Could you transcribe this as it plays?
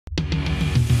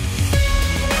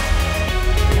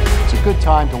a good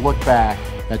time to look back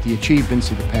at the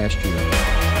achievements of the past year.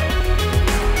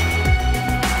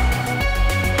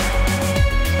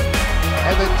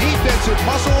 And the defensive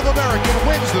muscle of American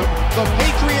wins them the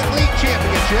Patriot League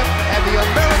Championship, and the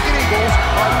American Eagles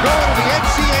are going to the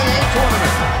NCAA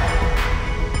tournament.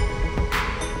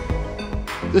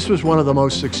 This was one of the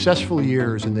most successful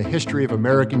years in the history of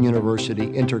American University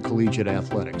intercollegiate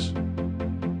athletics.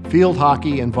 Field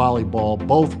hockey and volleyball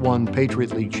both won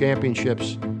Patriot League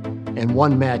championships and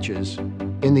won matches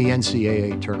in the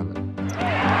NCAA tournament.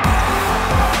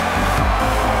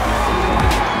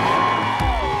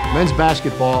 Men's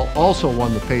basketball also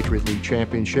won the Patriot League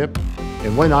championship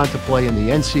and went on to play in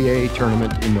the NCAA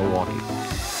tournament in Milwaukee.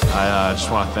 I just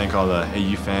want to thank all the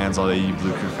AU fans, all the AU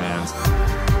Blue Crew fans.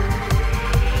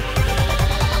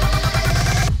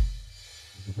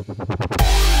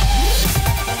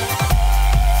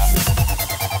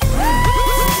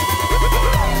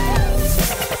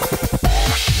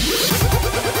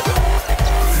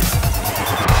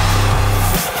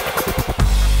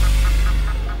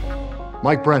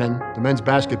 Mike Brennan, the men's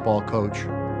basketball coach,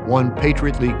 won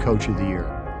Patriot League Coach of the Year.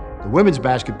 The women's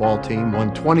basketball team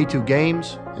won 22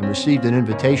 games and received an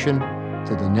invitation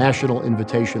to the National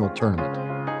Invitational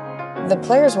Tournament. The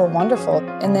players were wonderful.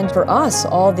 And then for us,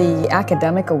 all the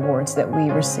academic awards that we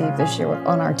received this year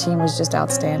on our team was just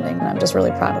outstanding, and I'm just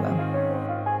really proud of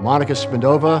them. Monica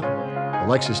Spindova,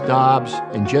 Alexis Dobbs,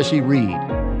 and Jessie Reed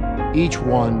each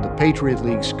won the Patriot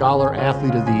League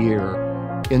Scholar-Athlete of the Year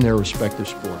in their respective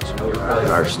sports.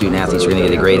 Our student athletes are going to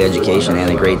get a great education and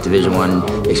a great Division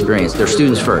I experience. They're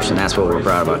students first, and that's what we're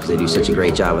proud about, because they do such a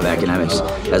great job with academics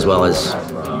as well as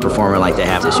performing like they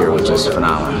have this year, which is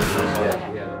phenomenal.